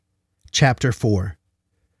Chapter 4.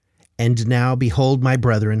 And now, behold, my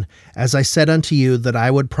brethren, as I said unto you that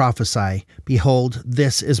I would prophesy, behold,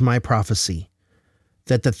 this is my prophecy,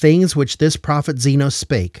 that the things which this prophet Zeno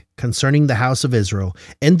spake concerning the house of Israel,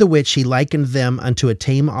 in the which he likened them unto a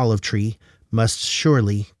tame olive tree, must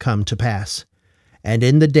surely come to pass. And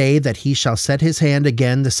in the day that he shall set his hand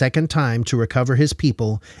again the second time to recover his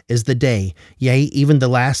people is the day, yea, even the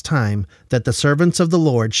last time, that the servants of the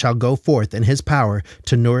Lord shall go forth in his power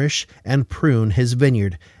to nourish and prune his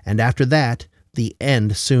vineyard, and after that the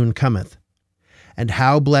end soon cometh. And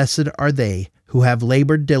how blessed are they who have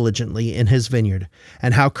labored diligently in his vineyard,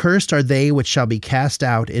 and how cursed are they which shall be cast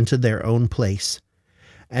out into their own place.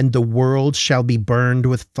 And the world shall be burned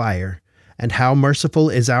with fire. And how merciful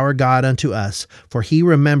is our God unto us, for he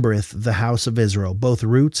remembereth the house of Israel, both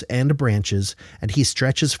roots and branches, and he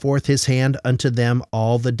stretches forth his hand unto them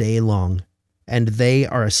all the day long. And they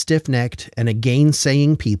are a stiff-necked and a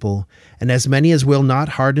gainsaying people, and as many as will not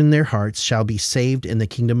harden their hearts shall be saved in the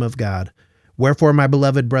kingdom of God. Wherefore, my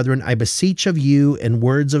beloved brethren, I beseech of you in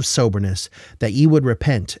words of soberness, that ye would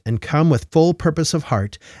repent, and come with full purpose of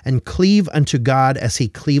heart, and cleave unto God as he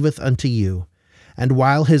cleaveth unto you. And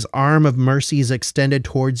while his arm of mercy is extended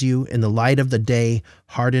towards you in the light of the day,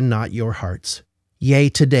 harden not your hearts. Yea,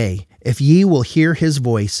 today, if ye will hear his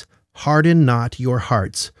voice, harden not your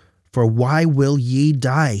hearts. For why will ye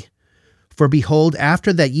die? For behold,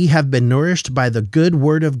 after that ye have been nourished by the good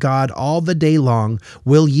word of God all the day long,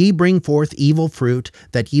 will ye bring forth evil fruit,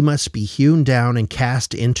 that ye must be hewn down and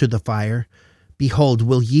cast into the fire? Behold,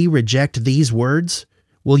 will ye reject these words?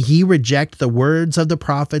 Will ye reject the words of the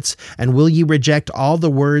prophets, and will ye reject all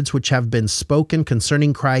the words which have been spoken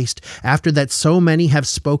concerning Christ, after that so many have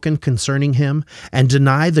spoken concerning him, and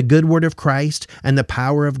deny the good word of Christ, and the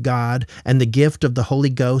power of God, and the gift of the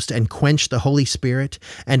Holy Ghost, and quench the Holy Spirit,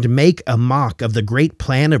 and make a mock of the great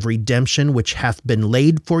plan of redemption which hath been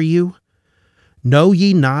laid for you? Know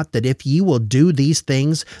ye not that if ye will do these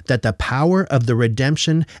things, that the power of the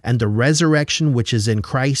redemption and the resurrection which is in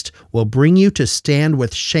Christ will bring you to stand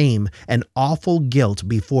with shame and awful guilt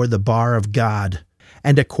before the bar of God?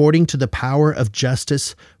 And according to the power of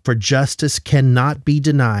justice, for justice cannot be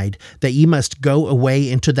denied, that ye must go away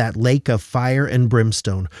into that lake of fire and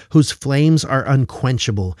brimstone, whose flames are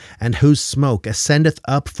unquenchable, and whose smoke ascendeth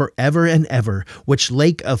up for ever and ever, which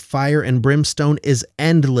lake of fire and brimstone is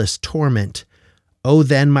endless torment. O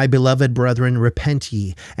then, my beloved brethren, repent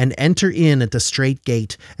ye, and enter in at the strait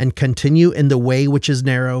gate, and continue in the way which is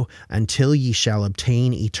narrow, until ye shall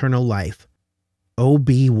obtain eternal life. O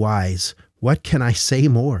be wise, what can I say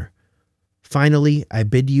more? Finally, I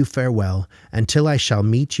bid you farewell, until I shall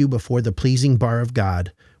meet you before the pleasing bar of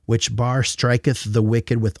God, which bar striketh the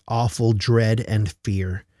wicked with awful dread and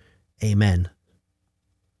fear. Amen.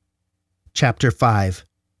 Chapter 5.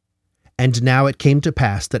 And now it came to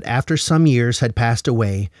pass that after some years had passed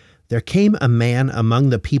away, there came a man among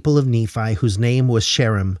the people of Nephi whose name was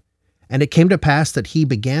Sherem. And it came to pass that he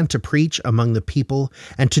began to preach among the people,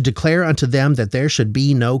 and to declare unto them that there should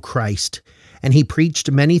be no Christ. And he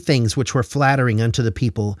preached many things which were flattering unto the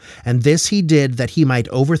people, and this he did that he might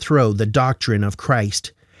overthrow the doctrine of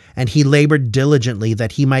Christ. And he labored diligently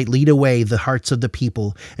that he might lead away the hearts of the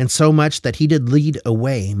people, and so much that he did lead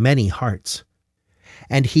away many hearts.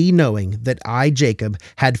 And he, knowing that I, Jacob,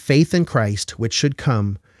 had faith in Christ, which should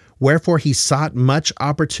come, wherefore he sought much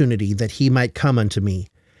opportunity that he might come unto me.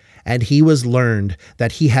 And he was learned,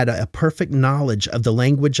 that he had a perfect knowledge of the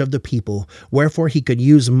language of the people, wherefore he could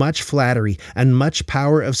use much flattery and much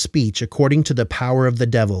power of speech according to the power of the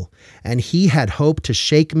devil. And he had hope to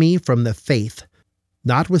shake me from the faith.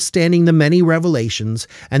 Notwithstanding the many revelations,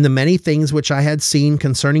 and the many things which I had seen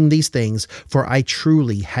concerning these things, for I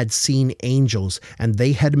truly had seen angels, and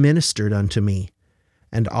they had ministered unto me.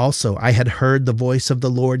 And also I had heard the voice of the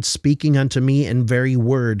Lord speaking unto me in very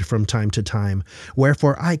word from time to time,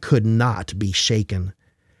 wherefore I could not be shaken.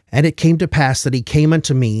 And it came to pass that he came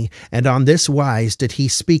unto me, and on this wise did he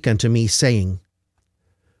speak unto me, saying,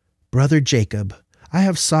 Brother Jacob, I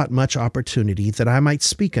have sought much opportunity that I might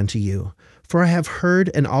speak unto you. For I have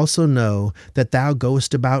heard and also know that thou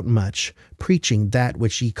goest about much, preaching that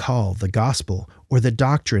which ye call the gospel, or the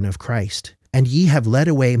doctrine of Christ. And ye have led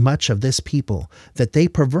away much of this people, that they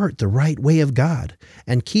pervert the right way of God,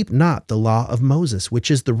 and keep not the law of Moses,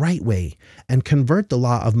 which is the right way, and convert the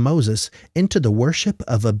law of Moses into the worship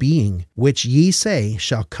of a being, which ye say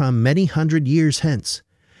shall come many 100 years hence.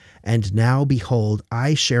 And now, behold,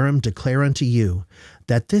 I, Sherem, declare unto you,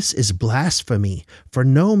 that this is blasphemy, for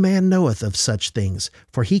no man knoweth of such things,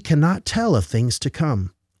 for he cannot tell of things to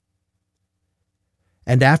come.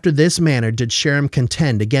 And after this manner did Sherem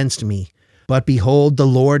contend against me, But behold, the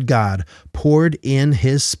Lord God poured in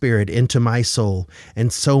his Spirit into my soul,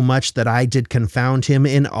 and so much that I did confound him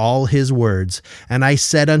in all his words. And I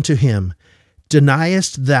said unto him,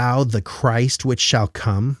 Deniest thou the Christ which shall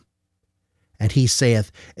come? And he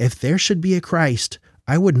saith, If there should be a Christ,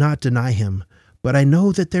 I would not deny him. But I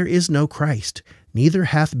know that there is no Christ, neither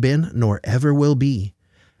hath been, nor ever will be.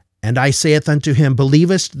 And I saith unto him,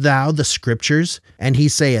 Believest thou the Scriptures? And he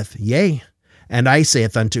saith, Yea. And I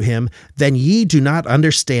saith unto him, Then ye do not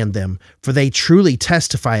understand them, for they truly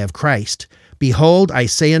testify of Christ. Behold, I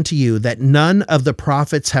say unto you, that none of the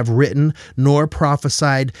prophets have written nor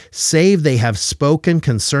prophesied, save they have spoken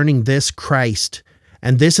concerning this Christ.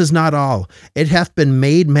 And this is not all. It hath been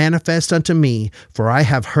made manifest unto me, for I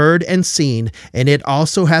have heard and seen, and it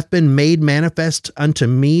also hath been made manifest unto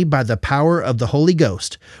me by the power of the Holy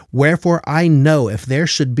Ghost. Wherefore I know if there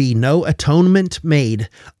should be no atonement made,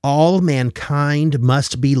 all mankind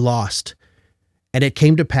must be lost. And it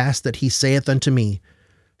came to pass that he saith unto me,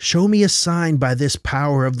 Show me a sign by this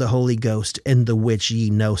power of the Holy Ghost, in the which ye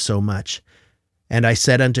know so much. And I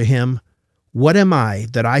said unto him, What am I,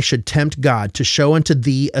 that I should tempt God to show unto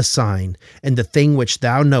thee a sign, in the thing which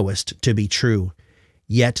thou knowest to be true?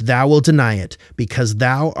 Yet thou wilt deny it, because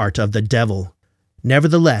thou art of the devil.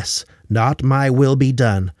 Nevertheless, not my will be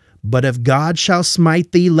done, but if God shall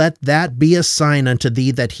smite thee, let that be a sign unto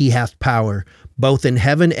thee that he hath power, both in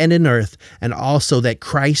heaven and in earth, and also that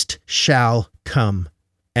Christ shall come.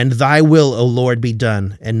 And thy will, O Lord, be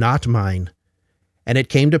done, and not mine. And it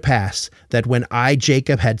came to pass that when I,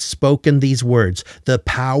 Jacob, had spoken these words, the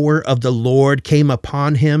power of the Lord came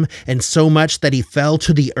upon him, and so much that he fell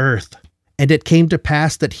to the earth. And it came to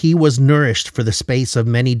pass that he was nourished for the space of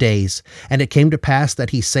many days. And it came to pass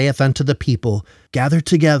that he saith unto the people, Gather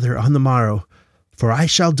together on the morrow, for I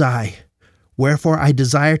shall die. Wherefore I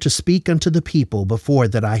desire to speak unto the people before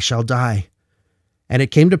that I shall die. And it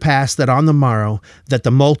came to pass that on the morrow that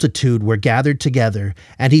the multitude were gathered together,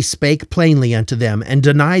 and he spake plainly unto them, and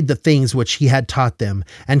denied the things which he had taught them,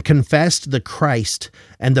 and confessed the Christ,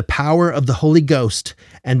 and the power of the Holy Ghost,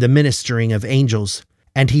 and the ministering of angels.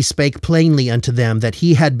 And he spake plainly unto them that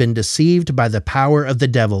he had been deceived by the power of the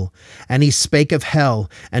devil. And he spake of hell,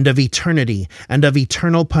 and of eternity, and of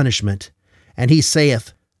eternal punishment. And he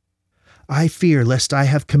saith, I fear lest I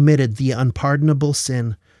have committed the unpardonable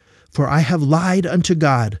sin. For I have lied unto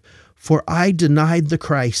God, for I denied the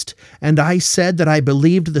Christ, and I said that I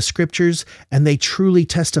believed the Scriptures, and they truly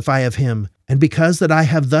testify of him. And because that I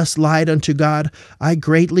have thus lied unto God, I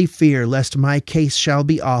greatly fear lest my case shall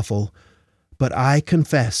be awful. But I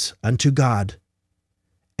confess unto God.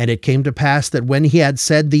 And it came to pass that when he had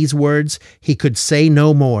said these words, he could say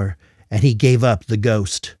no more, and he gave up the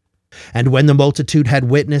ghost. And when the multitude had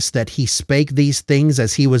witnessed that he spake these things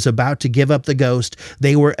as he was about to give up the ghost,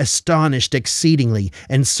 they were astonished exceedingly,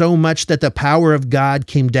 and so much that the power of God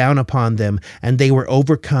came down upon them, and they were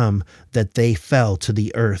overcome, that they fell to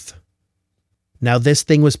the earth. Now this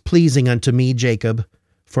thing was pleasing unto me, Jacob,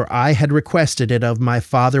 for I had requested it of my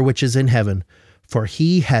Father which is in heaven, for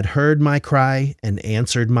he had heard my cry and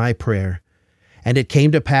answered my prayer. And it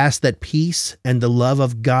came to pass that peace and the love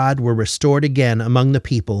of God were restored again among the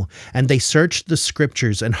people, and they searched the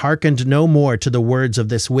Scriptures and hearkened no more to the words of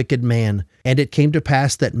this wicked man. And it came to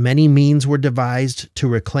pass that many means were devised to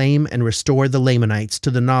reclaim and restore the Lamanites to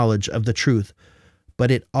the knowledge of the truth. But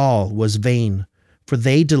it all was vain, for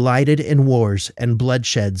they delighted in wars and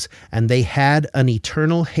bloodsheds, and they had an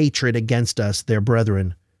eternal hatred against us, their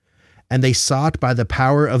brethren. And they sought by the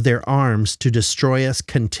power of their arms to destroy us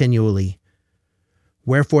continually.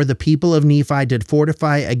 Wherefore the people of Nephi did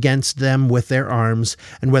fortify against them with their arms,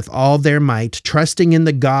 and with all their might, trusting in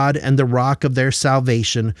the God and the rock of their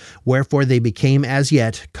salvation, wherefore they became as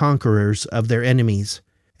yet conquerors of their enemies.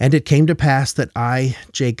 And it came to pass that I,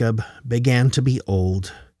 Jacob, began to be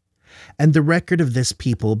old. And the record of this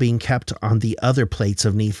people being kept on the other plates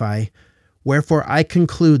of Nephi, wherefore I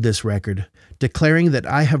conclude this record, declaring that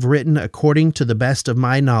I have written according to the best of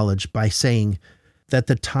my knowledge, by saying, that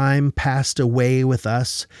the time passed away with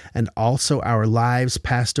us, and also our lives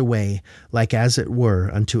passed away, like as it were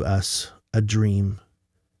unto us a dream.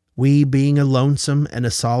 We being a lonesome and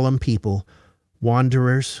a solemn people,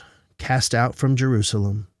 wanderers, cast out from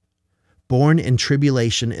Jerusalem, born in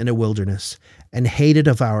tribulation in a wilderness, and hated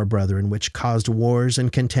of our brethren, which caused wars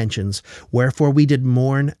and contentions, wherefore we did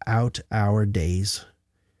mourn out our days.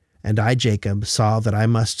 And I, Jacob, saw that I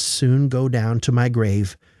must soon go down to my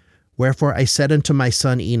grave. Wherefore I said unto my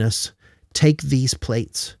son Enos, Take these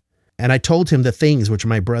plates. And I told him the things which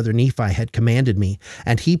my brother Nephi had commanded me,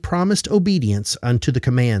 and he promised obedience unto the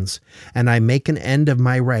commands. And I make an end of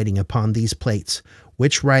my writing upon these plates,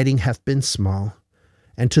 which writing hath been small.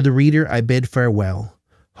 And to the reader I bid farewell,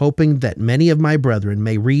 hoping that many of my brethren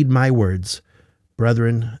may read my words.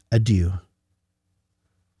 Brethren, adieu.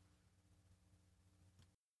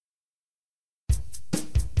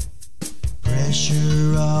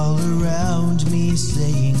 Pressure all around me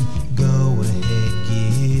saying, go ahead,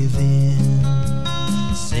 give in.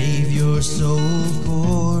 Save your soul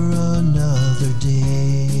for another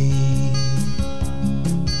day.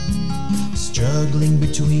 Struggling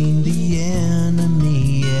between the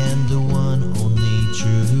enemy and the one only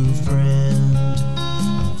true friend.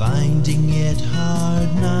 I'm finding it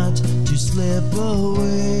hard not to slip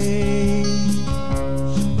away.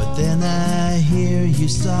 But then I hear you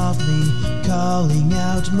softly calling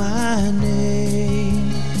out my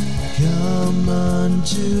name. Come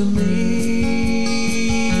unto me,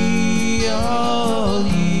 all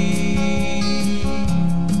ye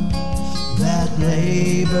that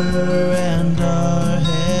labor and are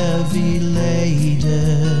heavy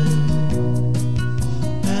laden,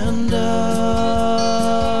 and I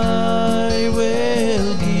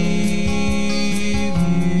will give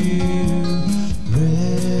you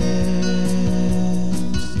rest.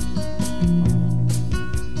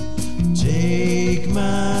 Take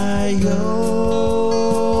my yoke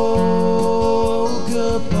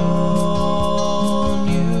upon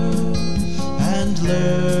you and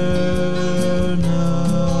learn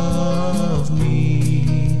of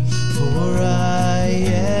me, for I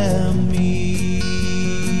am meek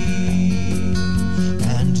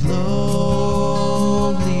and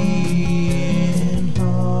lowly in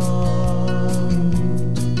heart,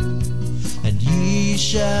 and ye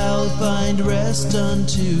shall find rest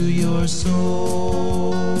unto your souls.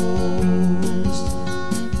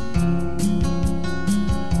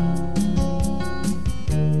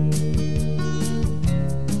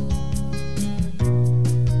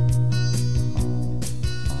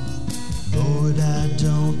 Lord, I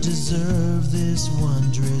don't deserve this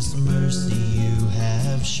wondrous mercy you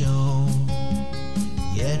have shown,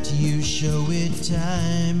 yet you show it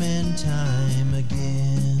time and time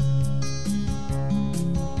again.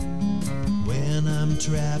 When I'm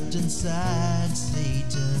trapped inside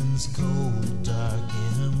Satan's cold, dark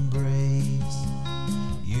embrace,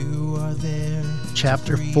 you are there.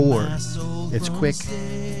 Chapter 4. It's quick,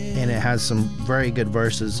 and it has some very good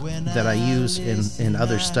verses that I use in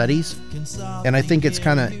other studies. And I think it's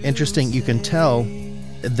kind of interesting. You can tell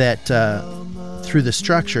that through the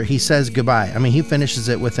structure, he says goodbye. I mean, he finishes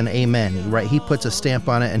it with an amen, right? He puts a stamp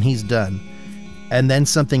on it and he's done. And then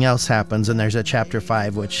something else happens, and there's a chapter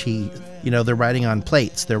 5, which they're writing on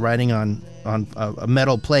plates. They're writing on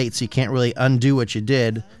metal plates. You can't really undo what you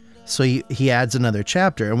did. So he adds another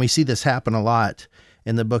chapter. And we see this happen a lot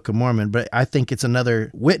in the Book of Mormon. But I think it's another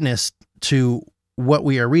witness to what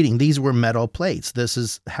we are reading. These were metal plates. This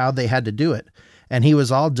is how they had to do it. And he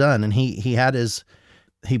was all done. And he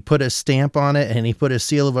put his stamp on it, and he put his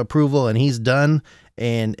seal of approval, and he's done.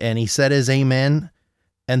 And he said his amen.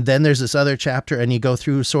 And then there's this other chapter, and you go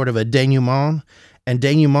through sort of a denouement. And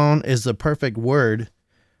denouement is the perfect word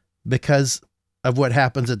because of what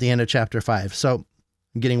happens at the end of chapter 5. So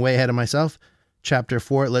I'm getting way ahead of myself. Chapter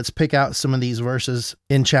 4, let's pick out some of these verses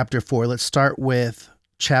in chapter 4. Let's start with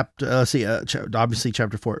obviously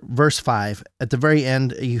chapter 4, verse 5. At the very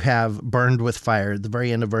end, you have burned with fire, at the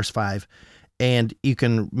very end of verse 5. And you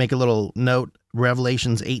can make a little note.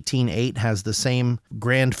 Revelations 18:8 has the same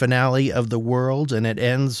grand finale of the world, and it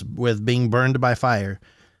ends with being burned by fire.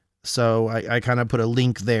 So I kind of put a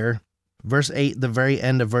link there. Verse 8, the very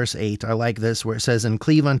end of verse 8, I like this, where it says, and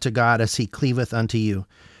cleave unto God as he cleaveth unto you.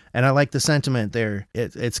 And I like the sentiment there.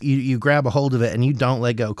 It's you grab a hold of it and you don't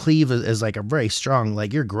let go. Cleave is like a very strong,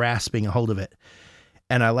 like you're grasping a hold of it.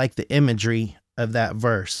 And I like the imagery of that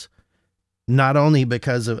verse. Not only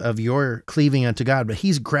because of your cleaving unto God, but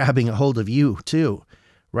he's grabbing a hold of you too,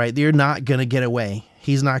 right? You're not going to get away.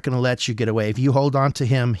 He's not going to let you get away. If you hold on to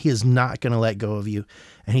him, he is not going to let go of you,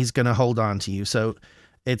 and he's going to hold on to you. So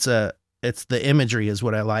it's the imagery is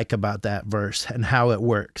what I like about that verse and how it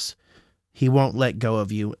works. He won't let go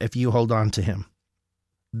of you if you hold on to him.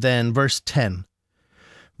 Then verse 10.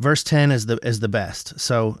 Verse 10 is the best.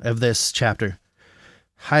 So of this chapter,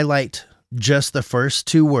 highlight just the first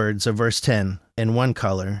two words of verse 10 in one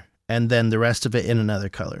color, and then the rest of it in another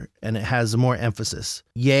color. And it has more emphasis.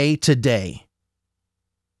 Yea, today.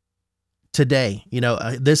 Today.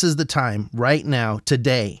 This is the time, right now,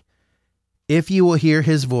 today. If you will hear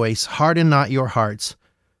his voice, harden not your hearts,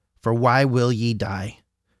 for why will ye die?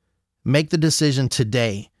 Make the decision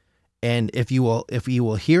today. And if you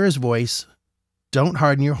will hear his voice, don't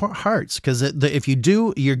harden your hearts, because if you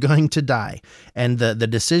do, you're going to die. And the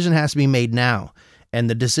decision has to be made now. and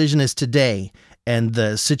the decision is today, and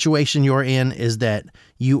the situation you're in is that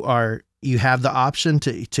you have the option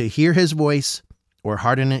to hear his voice or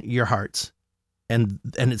harden your hearts. And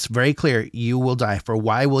it's very clear, you will die. For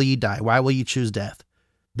why will you die? Why will you choose death?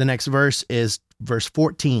 The next verse is verse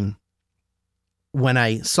 14. When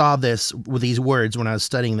I saw this with these words, when I was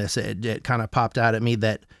studying this, it kind of popped out at me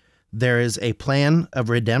that there is a plan of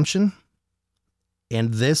redemption.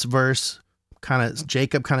 And this verse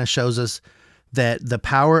Jacob kind of shows us that the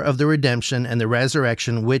power of the redemption and the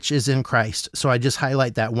resurrection, which is in Christ. So I just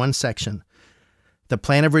highlight that one section. The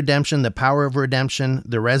plan of redemption, the power of redemption,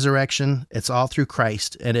 the resurrection, it's all through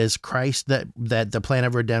Christ. It is Christ that the plan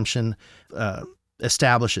of redemption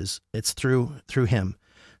establishes. It's through him.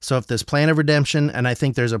 So if this plan of redemption, and I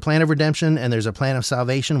think there's a plan of redemption and there's a plan of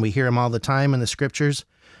salvation, we hear them all the time in the scriptures.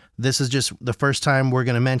 This is just the first time we're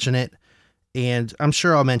going to mention it. And I'm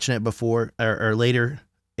sure I'll mention it before or later.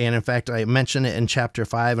 And in fact, I mentioned it in chapter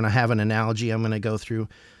 5, and I have an analogy I'm going to go through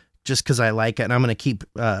just because I like it. And I'm going to keep,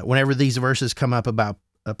 whenever these verses come up about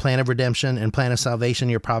a plan of redemption and plan of salvation,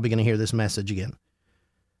 you're probably going to hear this message again.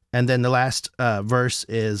 And then the last verse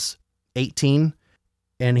is 18,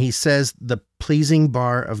 and he says the pleasing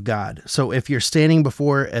bar of God. So if you're standing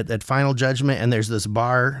before at final judgment and there's this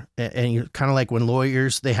bar, and you're kind of like when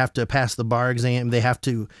lawyers, they have to pass the bar exam, they have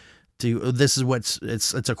to this is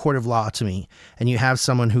it's a court of law to me. And you have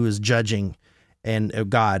someone who is judging, and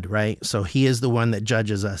God, right? So he is the one that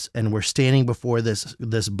judges us, and we're standing before this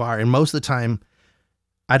bar. And most of the time,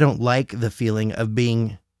 I don't like the feeling of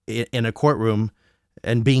being in a courtroom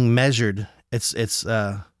and being measured. It's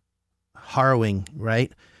harrowing,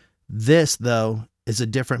 right? This, though, is a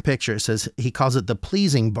different picture. It says, he calls it the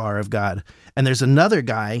pleasing bar of God. And there's another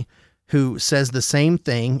guy who says the same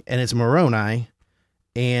thing, and it's Moroni,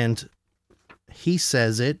 and he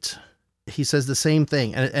says the same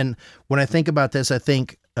thing. And when I think about this, I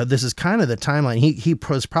think this is kind of the timeline. He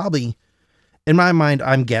was probably, in my mind,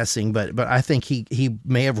 I'm guessing, but I think he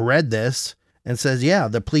may have read this and says, yeah,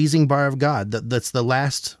 the pleasing bar of God. That's the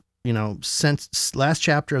last, last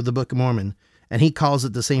chapter of the Book of Mormon. And he calls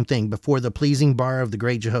it the same thing, before the pleasing bar of the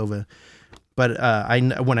great Jehovah. But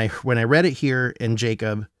when I read it here in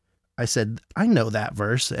Jacob, I said, I know that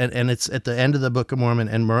verse, and it's at the end of the Book of Mormon,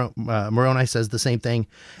 and Moroni says the same thing.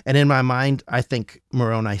 And in my mind, I think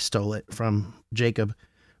Moroni stole it from Jacob,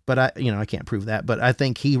 but I can't prove that. But I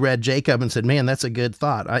think he read Jacob and said, man, that's a good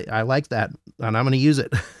thought. I like that, and I'm going to use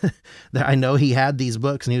it. I know he had these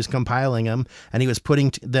books, and he was compiling them, and he was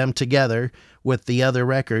putting them together with the other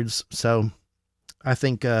records. So I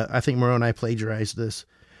think Moroni plagiarized this,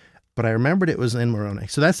 but I remembered it was in Moroni.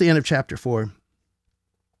 So that's the end of chapter 4.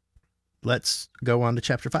 Let's go on to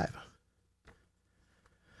chapter 5.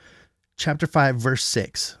 Chapter 5, verse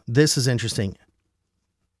 6. This is interesting.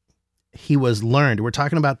 He was learned. We're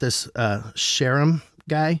talking about this Sherem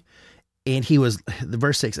guy, and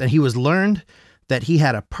verse 6, and he was learned that he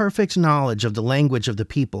had a perfect knowledge of the language of the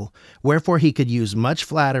people, wherefore he could use much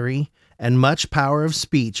flattery and much power of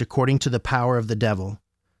speech according to the power of the devil.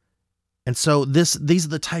 And so these are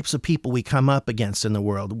the types of people we come up against in the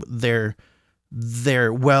world.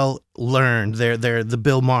 They're well learned. They're the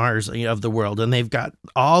Bill Mahers of the world, and they've got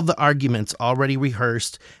all the arguments already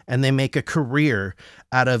rehearsed, and they make a career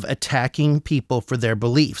out of attacking people for their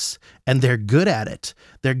beliefs, and they're good at it.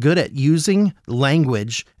 They're good at using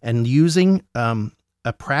language and using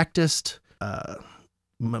a practiced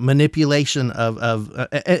manipulation of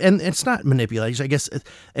and it's not manipulation. I guess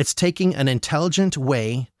it's taking an intelligent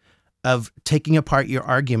way of taking apart your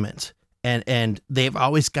argument. And they've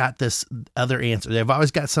always got this other answer. They've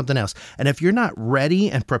always got something else. And if you're not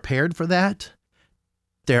ready and prepared for that,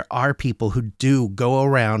 there are people who do go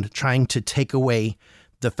around trying to take away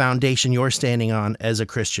the foundation you're standing on as a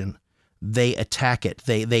Christian. They attack it.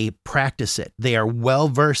 They practice it. They are well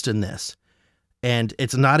versed in this. And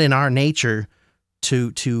it's not in our nature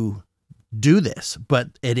to do this,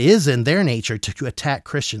 but it is in their nature to attack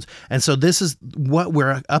Christians. And so this is what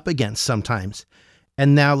we're up against sometimes.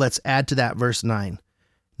 And now let's add to that verse 9.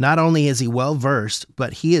 Not only is he well versed,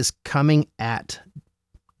 but he is coming at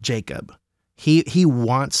Jacob. He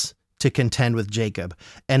wants to contend with Jacob.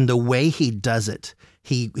 And the way he does it,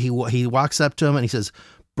 he walks up to him and he says,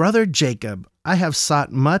 Brother Jacob, I have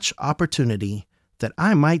sought much opportunity that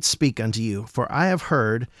I might speak unto you, for I have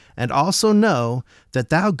heard and also know that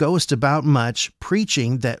thou goest about much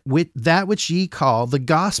preaching that which ye call the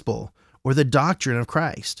gospel or the doctrine of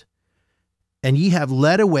Christ. And ye have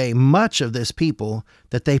led away much of this people,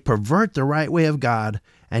 that they pervert the right way of God,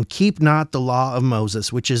 and keep not the law of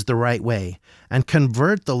Moses, which is the right way, and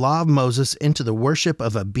convert the law of Moses into the worship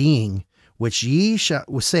of a being, which ye shall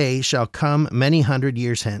say shall come many 100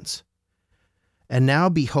 years hence. And now,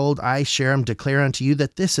 behold, I, Sherem, declare unto you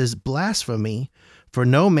that this is blasphemy, for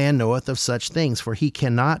no man knoweth of such things, for he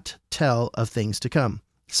cannot tell of things to come.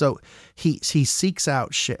 So he seeks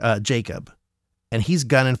out Jacob, and he's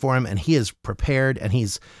gunning for him, and he is prepared, and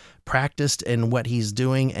he's practiced in what he's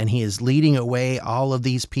doing, and he is leading away all of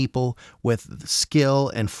these people with skill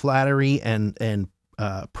and flattery and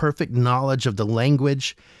perfect knowledge of the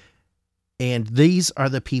language. And these are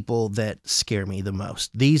the people that scare me the most.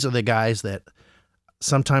 These are the guys that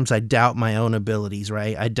sometimes I doubt my own abilities,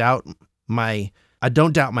 right? I don't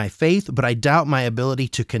doubt my faith, but I doubt my ability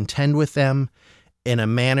to contend with them in a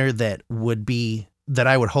manner that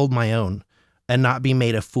I would hold my own and not be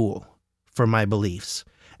made a fool for my beliefs.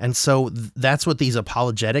 And so that's what these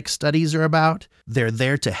apologetic studies are about. They're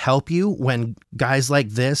there to help you when guys like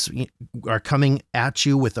this are coming at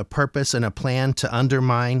you with a purpose and a plan to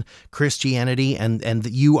undermine Christianity, and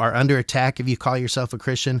you are under attack. If you call yourself a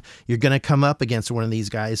Christian, you're going to come up against one of these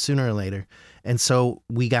guys sooner or later. And so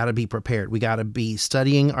we got to be prepared. We got to be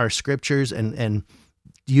studying our scriptures and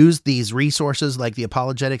use these resources like the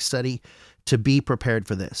apologetic study to be prepared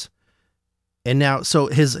for this. And now, so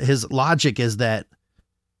his logic is that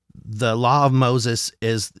the law of Moses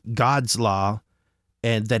is God's law,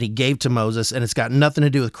 and that he gave to Moses, and it's got nothing to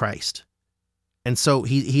do with Christ. And so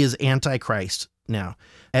he is anti-Christ now.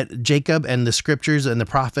 At Jacob and the scriptures and the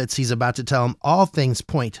prophets, he's about to tell him all things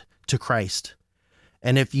point to Christ.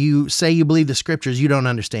 And if you say you believe the scriptures, you don't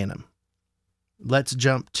understand them. Let's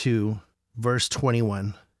jump to verse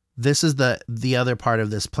 21. This is the other part of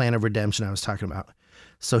this plan of redemption I was talking about.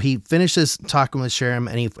 So he finishes talking with Sherem,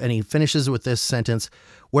 and he finishes with this sentence,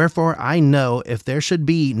 "Wherefore I know if there should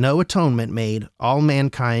be no atonement made, all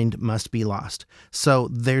mankind must be lost." So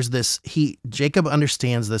there's this, Jacob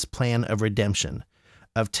understands this plan of redemption,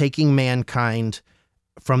 of taking mankind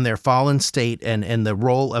from their fallen state and the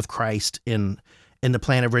role of Christ in the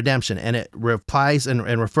plan of redemption. And it replies and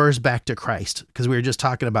refers back to Christ, because we were just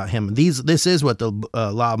talking about him. This is what the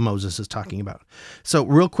law of Moses is talking about. So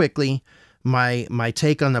real quickly, my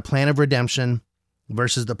take on the plan of redemption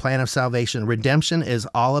versus the plan of salvation. Redemption is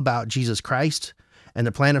all about Jesus Christ, and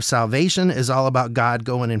the plan of salvation is all about God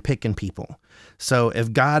going and picking people. So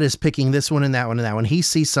if God is picking this one and that one and that one, he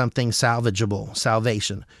sees something salvageable,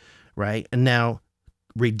 salvation, right? And now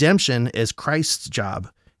redemption is Christ's job.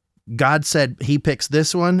 God said he picks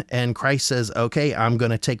this one, and Christ says, okay, I'm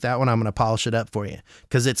going to take that one. I'm going to polish it up for you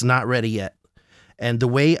because it's not ready yet. And the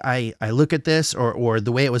way I look at this, or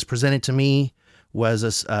the way it was presented to me, was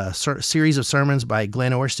a series of sermons by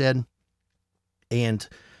Glenn Orsted. And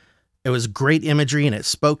it was great imagery, and it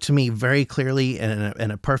spoke to me very clearly and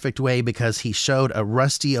in a perfect way, because he showed a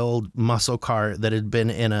rusty old muscle car that had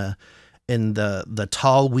been in the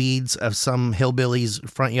tall weeds of some hillbilly's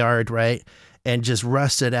front yard, right? And just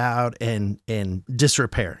rusted out and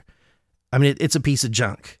disrepair. I mean, it's a piece of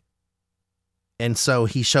junk. And so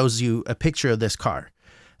he shows you a picture of this car.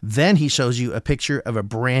 Then he shows you a picture of a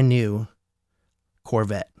brand new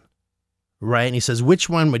Corvette, right? And he says, which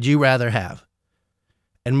one would you rather have?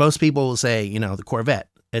 And most people will say, the Corvette.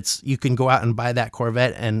 You can go out and buy that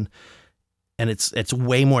Corvette, and it's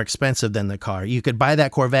way more expensive than the car. You could buy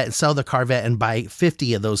that Corvette and sell the Corvette and buy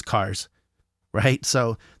 50 of those cars, right?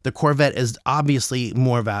 So the Corvette is obviously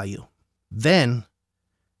more value. Then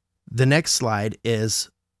the next slide is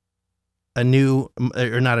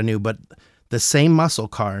but the same muscle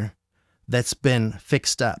car that's been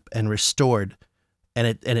fixed up and restored,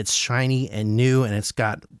 and it's shiny and new, and it's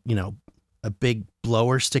got, a big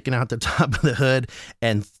blower sticking out the top of the hood,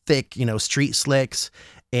 and thick, street slicks,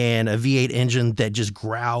 and a V8 engine that just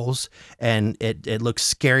growls, and it looks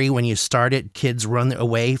scary when you start it. Kids run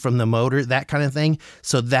away from the motor, that kind of thing.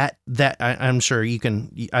 So that I'm sure you can.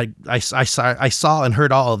 I saw and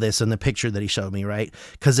heard all of this in the picture that he showed me, right?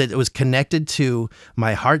 Because it was connected to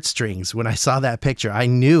my heartstrings. When I saw that picture, I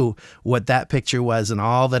knew what that picture was and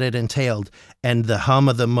all that it entailed, and the hum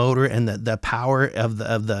of the motor and the power of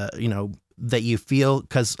the that you feel.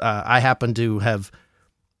 Because I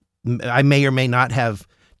may or may not have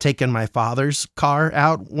taken my father's car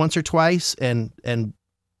out once or twice and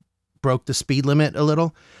broke the speed limit a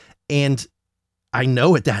little. And I know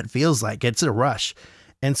what that feels like. It's a rush.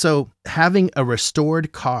 And so having a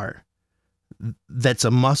restored car that's a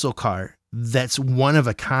muscle car, that's one of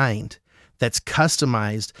a kind, that's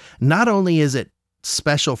customized, not only is it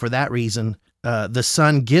special for that reason, the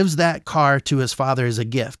son gives that car to his father as a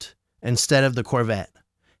gift instead of the Corvette.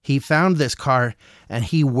 He found this car, and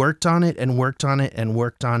he worked on it and worked on it and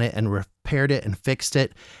worked on it and repaired it and fixed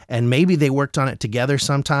it. And maybe they worked on it together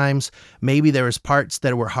sometimes. Maybe there was parts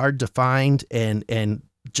that were hard to find, and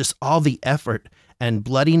just all the effort and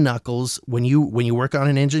bloody knuckles. When you work on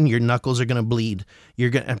an engine, your knuckles are going to bleed.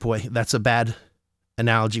 And boy, that's a bad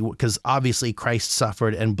analogy, because obviously Christ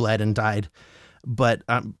suffered and bled and died. But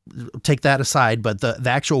take that aside. But the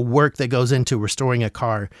actual work that goes into restoring a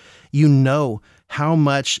car, you know how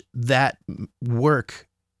much that work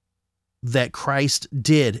that Christ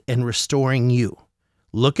did in restoring you.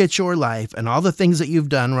 Look at your life and all the things that you've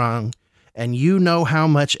done wrong, and you know how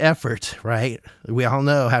much effort, right? We all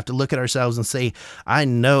know, have to look at ourselves and say, I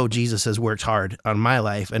know Jesus has worked hard on my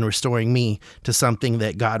life and restoring me to something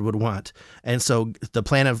that God would want. And so the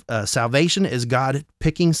plan of salvation is God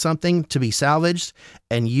picking something to be salvaged,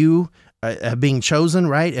 and you being chosen,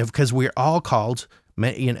 right? Because we're all called,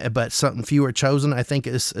 but something few are chosen, I think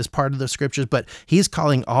is part of the scriptures, but he's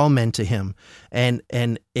calling all men to him. And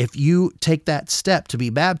if you take that step to be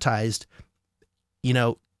baptized,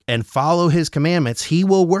 and follow his commandments, he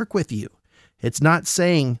will work with you. It's not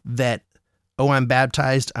saying that, oh, I'm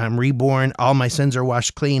baptized, I'm reborn, all my sins are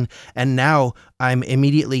washed clean, and now I'm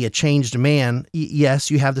immediately a changed man.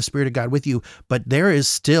 Yes, you have the Spirit of God with you, but there is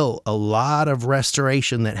still a lot of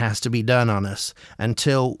restoration that has to be done on us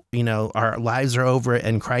until, our lives are over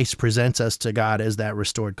and Christ presents us to God as that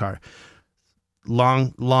restored car.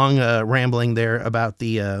 Long rambling there about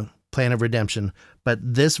the plan of redemption. But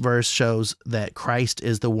this verse shows that Christ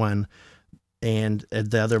is the one. And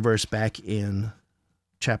the other verse back in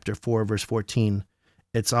chapter 4, verse 14,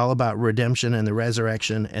 it's all about redemption and the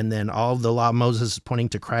resurrection. And then all of the law of Moses is pointing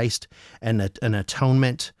to Christ and an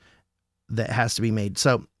atonement that has to be made.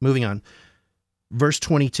 So moving on. Verse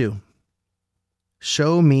 22,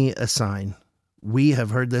 show me a sign. We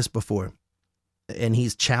have heard this before. And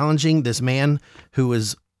he's challenging this man who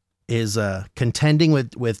is contending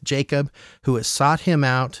with Jacob, who has sought him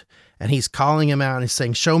out, and he's calling him out and he's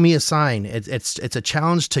saying, show me a sign. It's a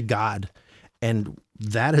challenge to God, and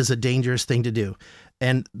that is a dangerous thing to do.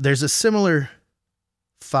 And there's a similar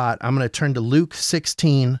thought. I'm going to turn to Luke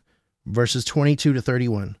 16, verses 22 to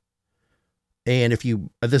 31. And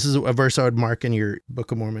this is a verse I would mark in your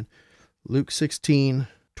Book of Mormon, Luke 16,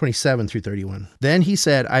 27 through 31. Then he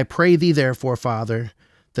said, I pray thee therefore, Father,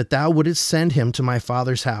 that thou wouldest send him to my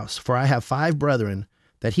father's house, for I have 5 brethren,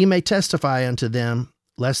 that he may testify unto them,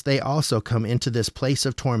 lest they also come into this place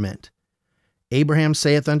of torment. Abraham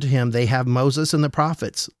saith unto him, they have Moses and the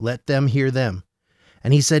prophets, let them hear them.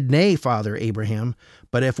 And he said, Nay, Father Abraham,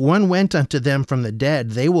 but if one went unto them from the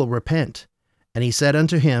dead, they will repent. And he said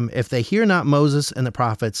unto him, If they hear not Moses and the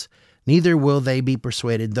prophets, neither will they be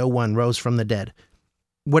persuaded, though one rose from the dead.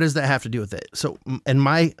 What does that have to do with it? So, and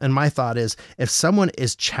my thought is, if someone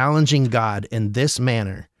is challenging God in this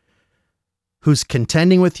manner, who's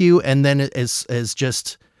contending with you, and then is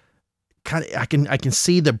just kind of, I can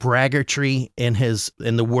see the braggartry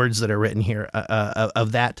in the words that are written here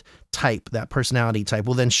of that type, that personality type.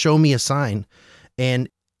 Well, then show me a sign. And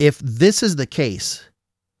if this is the case,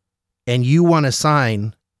 and you want a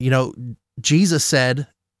sign, Jesus said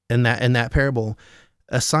in that parable,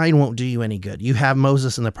 a sign won't do you any good. You have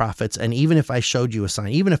Moses and the prophets, and even if I showed you a sign,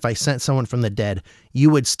 even if I sent someone from the dead, you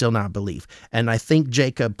would still not believe. And I think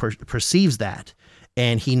Jacob perceives that,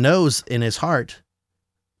 and he knows in his heart,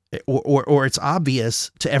 or it's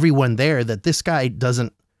obvious to everyone there that this guy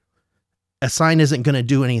a sign isn't going to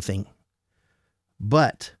do anything.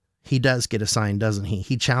 But he does get a sign, doesn't he?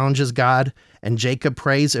 He challenges God, and Jacob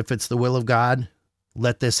prays, if it's the will of God,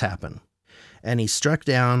 let this happen. And he's struck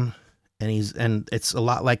down. And it's a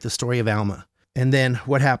lot like the story of Alma. And then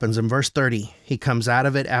what happens in verse 30? He comes out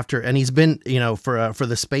of it and he's been, for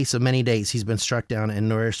the space of many days, he's been struck down and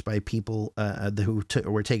nourished by people who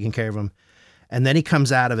were taking care of him. And then he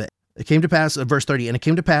comes out of it. It came to pass, verse 30, and it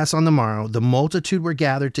came to pass on the morrow, the multitude were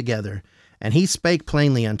gathered together, and he spake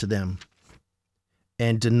plainly unto them,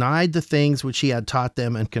 and denied the things which he had taught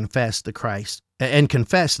them, and confessed the Christ,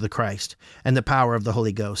 and the power of the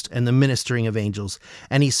Holy Ghost, and the ministering of angels.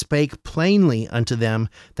 And he spake plainly unto them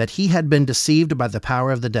that he had been deceived by the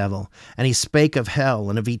power of the devil. And he spake of hell,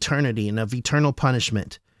 and of eternity, and of eternal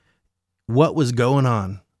punishment. What was going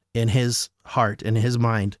on in his heart and his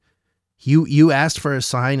mind? You asked for a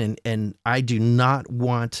sign, and I do not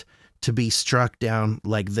want to be struck down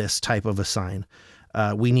like this type of a sign.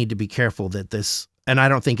 We need to be careful that this, and I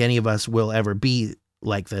don't think any of us will ever be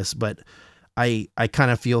like this, but I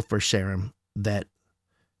kind of feel for Sherem that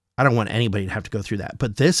I don't want anybody to have to go through that.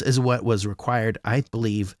 But this is what was required, I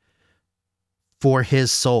believe, for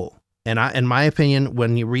his soul. And in my opinion,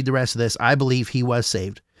 when you read the rest of this, I believe he was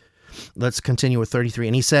saved. Let's continue with 33.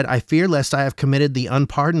 And he said, I fear lest I have committed the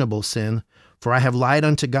unpardonable sin, for I have lied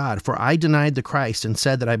unto God. For I denied the Christ and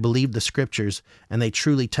said that I believed the Scriptures, and they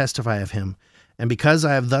truly testify of him. And because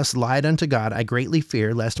I have thus lied unto God, I greatly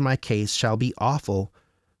fear lest my case shall be awful,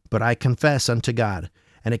 but I confess unto God.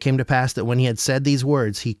 And it came to pass that when he had said these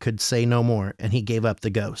words, he could say no more, and he gave up the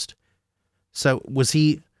ghost. So was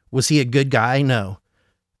he a good guy? No.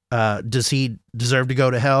 Does he deserve to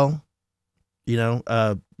go to hell?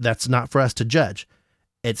 That's not for us to judge.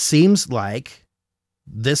 It seems like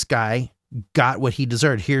this guy got what he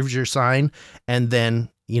deserved. Here's your sign, and then,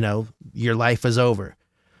 your life is over.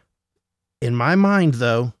 In my mind,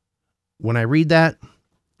 though, when I read that,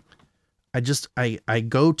 I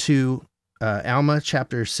go to Alma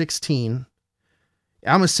chapter 16.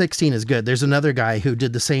 Alma 16 is good. There's another guy who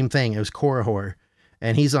did the same thing. It was Korihor,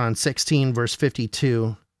 and he's on 16 verse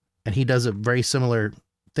 52, and he does a very similar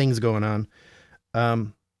things going on.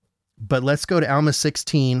 But let's go to Alma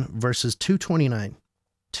 16 verses 229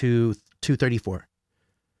 to 234.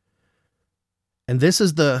 And this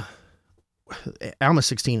is Alma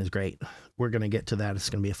 16 is great. We're going to get to that. It's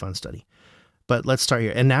going to be a fun study. But let's start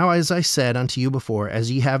here. And now, as I said unto you before, as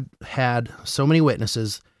ye have had so many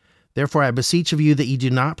witnesses, therefore I beseech of you that ye do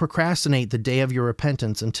not procrastinate the day of your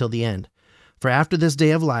repentance until the end. For after this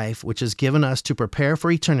day of life, which is given us to prepare for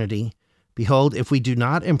eternity, behold, if we do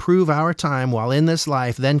not improve our time while in this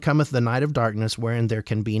life, then cometh the night of darkness, wherein there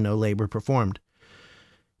can be no labor performed.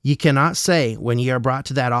 Ye cannot say, when ye are brought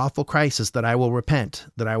to that awful crisis, that I will repent,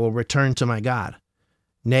 that I will return to my God.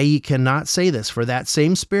 Nay, ye cannot say this, for that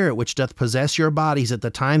same Spirit which doth possess your bodies at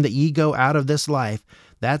the time that ye go out of this life,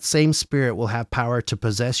 that same Spirit will have power to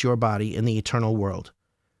possess your body in the eternal world.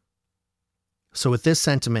 So with this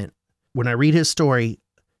sentiment, when I read his story,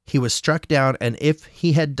 he was struck down, and if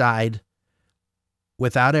he had died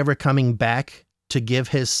without ever coming back to give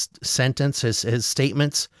his sentence, his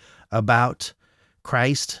statements about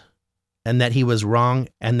Christ, and that he was wrong,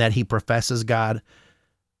 and that he professes God,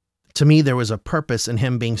 to me, there was a purpose in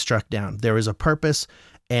him being struck down. There was a purpose,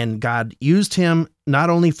 and God used him not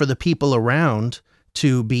only for the people around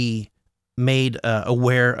to be made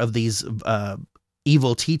aware of these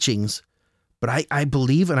evil teachings, but I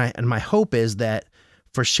believe, and my hope is that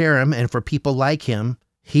for Sherem and for people like him,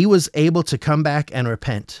 he was able to come back and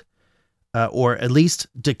repent, or at least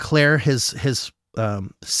declare his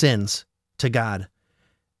sins to God.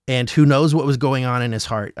 And who knows what was going on in his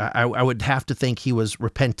heart. I would have to think he was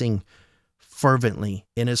repenting fervently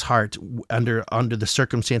in his heart under the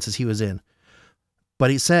circumstances he was in.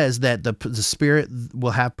 But he says that the Spirit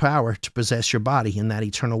will have power to possess your body in that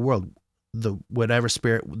eternal world, whatever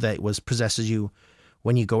spirit that possesses you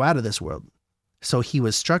when you go out of this world. So he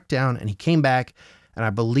was struck down and he came back, and I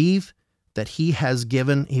believe that he was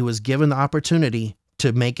given the opportunity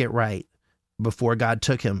to make it right before God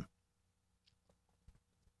took him.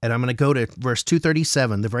 And I'm going to go to verse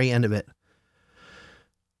 237, the very end of it.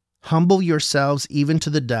 Humble yourselves even to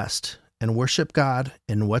the dust, and worship God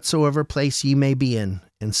in whatsoever place ye may be in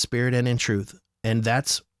spirit and in truth. And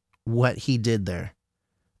that's what he did there.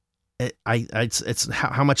 It's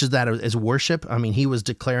how much is that as worship? I mean, he was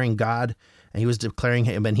declaring God, and he was declaring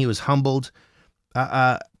him, and he was humbled.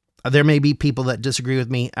 There may be people that disagree with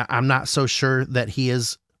me. I'm not so sure that he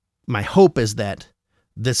is. My hope is that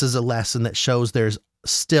this is a lesson that shows there's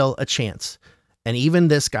still a chance. And even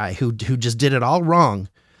this guy who just did it all wrong,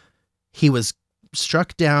 he was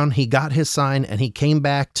struck down, he got his sign, and he came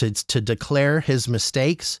back to declare his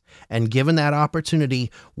mistakes, and given that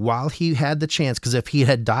opportunity while he had the chance, because if he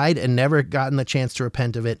had died and never gotten the chance to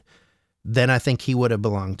repent of it, then I think he would have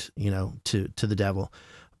belonged, to the devil.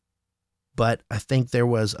 But I think there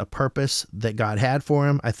was a purpose that God had for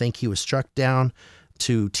him. I think he was struck down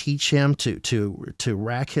to teach him, to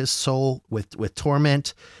rack his soul with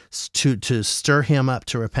torment, to stir him up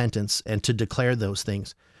to repentance and to declare those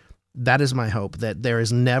things. That is my hope, that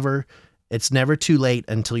it's never too late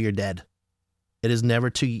until you're dead. It is never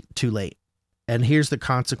too late. And here's the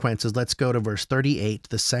consequences. Let's go to verse 38,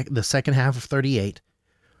 the second half of 38.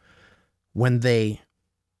 When they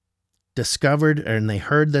discovered and they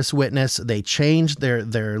heard this witness, they changed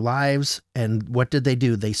their lives. And what did they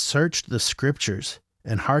do? They searched the scriptures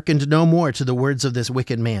and hearkened no more to the words of this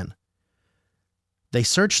wicked man. They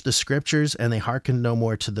searched the scriptures and they hearkened no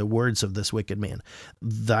more to the words of this wicked man.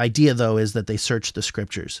 The idea, though, is that they searched the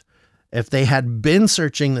scriptures. If they had been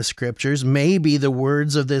searching the scriptures, maybe the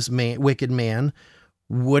words of this wicked man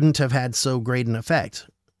wouldn't have had so great an effect.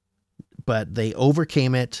 But they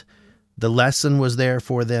overcame it. The lesson was there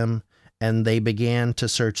for them, and they began to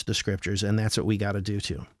search the scriptures, and that's what we got to do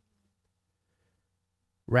too.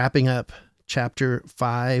 Wrapping up chapter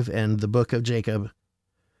 5 and the book of Jacob.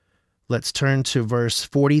 Let's turn to verse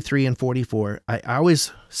 43 and 44.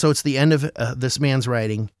 So it's the end of this man's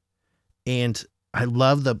writing, and I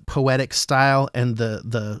love the poetic style and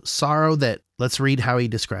the sorrow that, let's read how he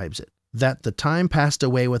describes it. That the time passed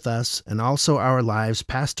away with us, and also our lives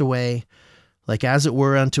passed away, like as it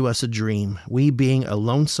were unto us a dream, we being a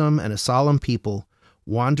lonesome and a solemn people,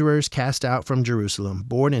 wanderers cast out from Jerusalem,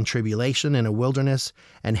 born in tribulation in a wilderness,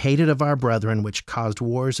 and hated of our brethren, which caused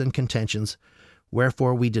wars and contentions,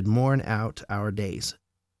 wherefore we did mourn out our days.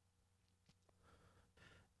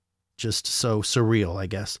 Just so surreal, I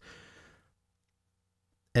guess.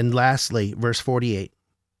 And lastly, verse 48.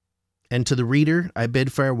 And to the reader I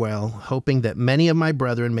bid farewell, hoping that many of my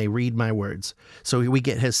brethren may read my words. So we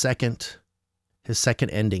get his second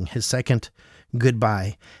ending, his second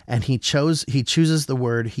goodbye. And he chose the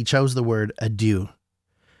word adieu.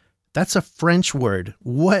 That's a French word.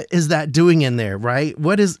 What is that doing in there, right?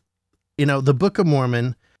 What is, the Book of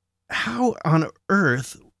Mormon, how on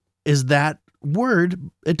earth is that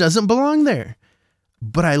word? It doesn't belong there.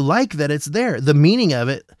 But I like that it's there. The meaning of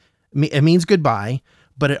it means goodbye,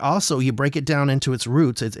 but it also, you break it down into its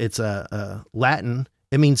roots. It's Latin.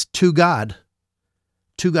 It means to God.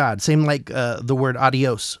 To God. Same like the word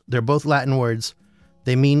adios. They're both Latin words.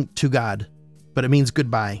 They mean to God, but it means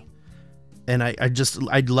goodbye. And I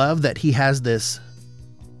love that he has this,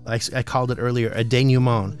 I called it earlier, a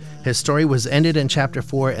denouement. His story was ended in chapter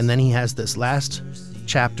 4, and then he has this last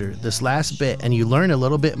chapter, this last bit, and you learn a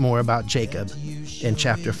little bit more about Jacob in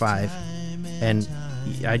chapter 5. And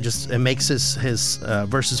it makes his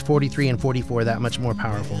verses 43 and 44 that much more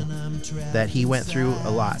powerful, that he went through a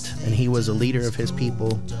lot, and he was a leader of his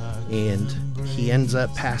people, and he ends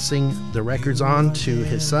up passing the records on to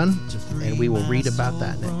his son, and we will read about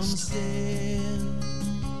that next. And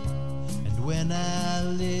when I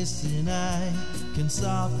listen, I can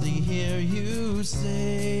softly hear you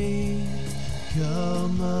say,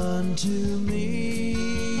 come unto me,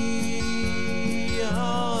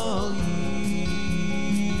 all ye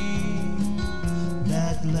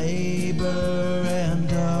that labor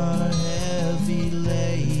and are heavy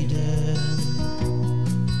laden,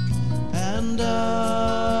 and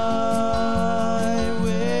I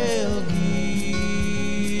will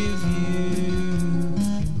give you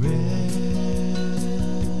rest.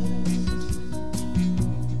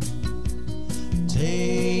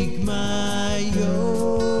 Take my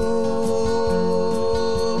yoke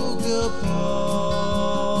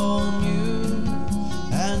upon you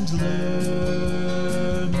and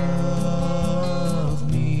learn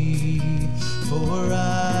of me, for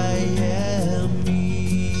I am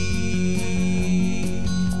meek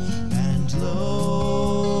and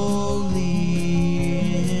lowly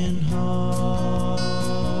in heart,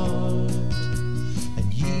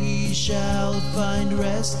 and ye shall find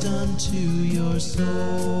rest unto your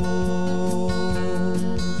souls.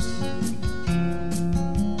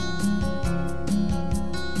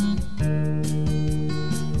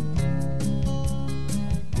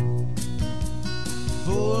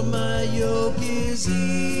 For my yoke is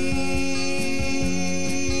easy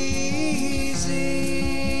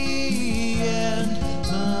and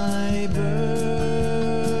my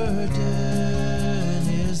burden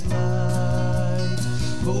is light.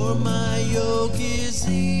 For my yoke is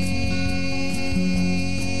easy